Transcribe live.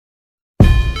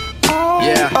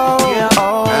Yeah. Oh, yeah.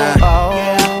 Oh,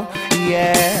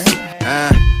 yeah.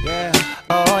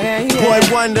 Oh, yeah, yeah. Boy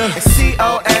Wonder. It's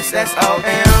COSSOM.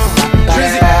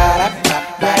 Drizzy.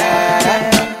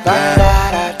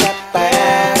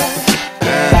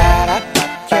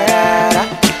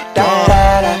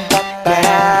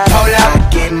 Hold up. I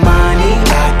get money,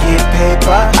 I get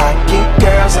paper, I get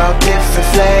girls all different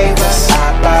flavors. I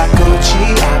buy Gucci,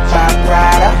 I buy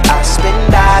Prada, I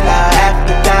spend dollar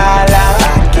after dollar.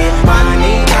 I get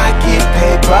money, I get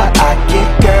paper, I get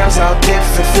girls all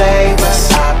different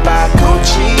flavors. I buy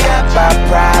Gucci, I buy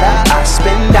Prada, I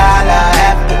spend dollar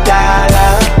after dollar.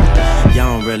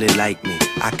 Y'all don't really like me,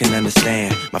 I can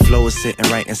understand. My flow is sitting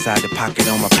right inside the pocket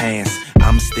on my pants.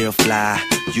 I'm still fly,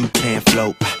 you can't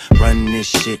float. Run this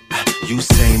shit,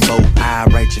 Usain Bolt. I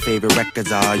write your favorite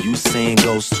records, all you sing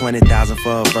Ghost. 20,000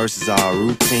 for verses, all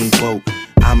routine quote.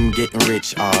 I'm getting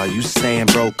rich, all you staying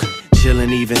broke.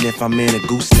 Chillin' even if I'm in a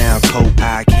goose down coat.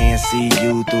 I can't see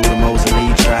you through the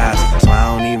Moseley tribes, so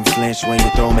I don't even flinch when you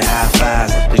throw me high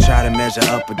fives. They try to measure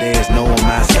up, but there's no on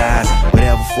my size.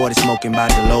 Whatever 40 smoking, bout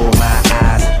to lower my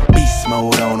eyes. Beast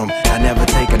mode on them, I never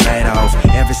take a night off.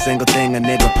 Every single thing a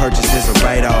nigga purchases a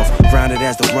write-off. Grounded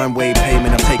as the runway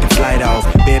payment, I'm taking flight off.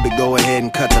 Baby, go ahead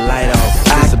and cut the light off.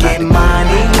 I get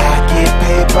money, I get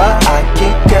paper, I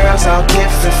get girls all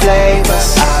different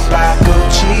flavors. I buy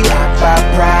Gucci, I buy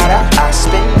Prada, I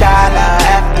spend dollar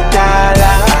after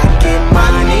dollar. I get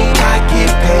money, I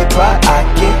get paper, I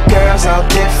get girls all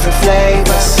different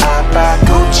flavors. I buy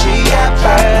Gucci, I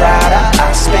buy Prada,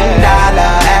 I spend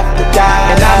dollar after dollar.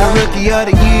 And I'm the rookie of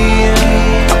the year,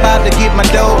 about to get my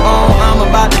dough on. I'm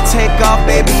about to take off,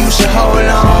 baby, you should hold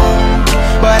on.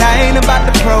 But I ain't about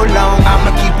to prolong,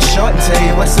 I'ma keep it short and tell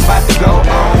you what's about to go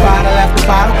on. Bottle after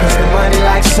bottle, cause the money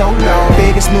like so long.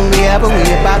 Biggest movie ever, we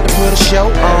about to put a show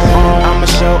on. I'ma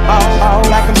show off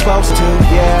like I'm supposed to,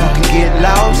 yeah. You can get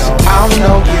lost, I don't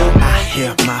know you. I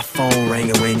hear my phone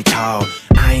ringing when you call.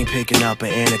 I ain't picking up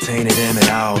and entertaining them at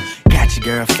all. Got your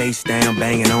girl face down,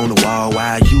 banging on the wall,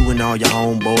 while you and all your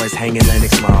homeboys hanging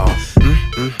Lenox Mall.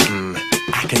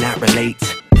 I cannot relate.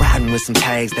 Riding with some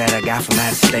tags that I got from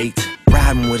out of state.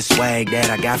 Riding with a swag that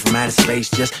I got from outer space.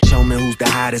 Just show me who's the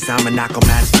hottest, I'ma knock 'em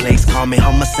out of place. Call me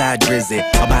homicide Drizzy,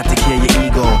 about to kill your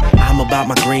ego. I'm about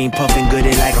my green, puffin'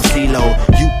 goody like I'm CeeLo.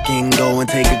 You can go and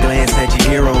take a glance at your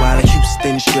hero, while a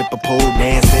Houston stripper pole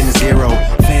dancing to zero.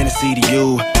 Fantasy to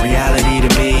you, reality to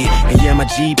me. And yeah, my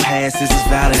G-Pass is as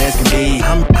valid as can be.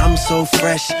 I'm so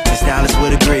fresh, the stylist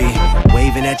would agree.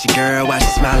 Waving at your girl while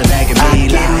she smiling back at me. I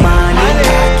get money,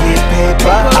 I get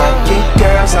paper, I get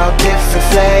girls all different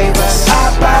flavors.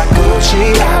 I buy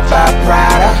Gucci, I buy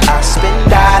Prada, I spend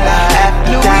dollar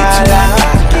after dollar.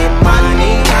 I get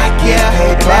money, I get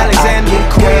paper, I get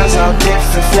girls all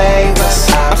different flavors.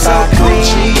 I buy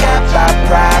Gucci, I buy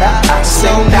Prada, I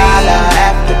spend dollar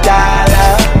after dollar.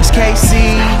 It's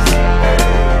KC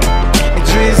and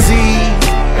Drizzy,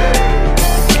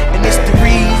 and it's the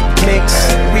remix.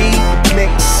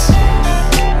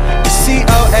 It's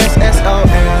COSSOM.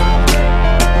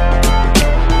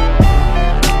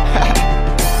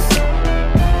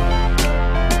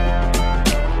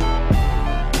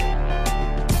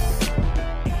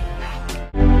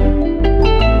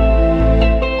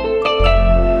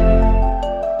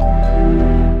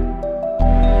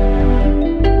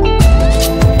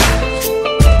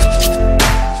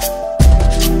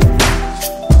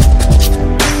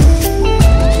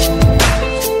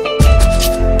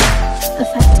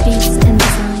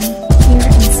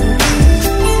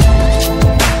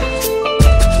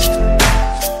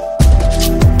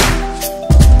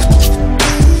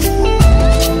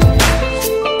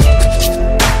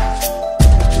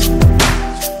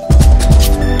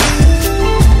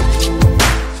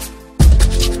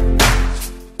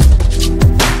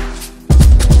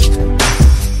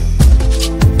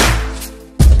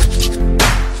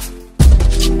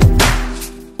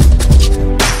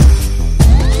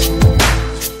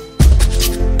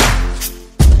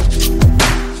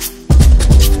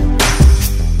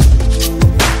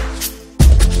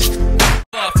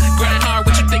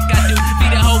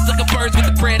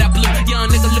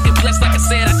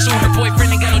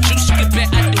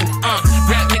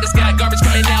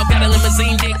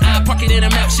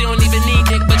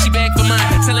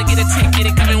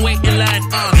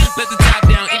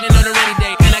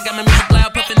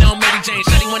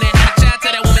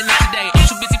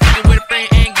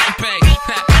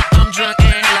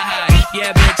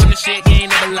 Yeah, bitch, I'm the shit, yeah.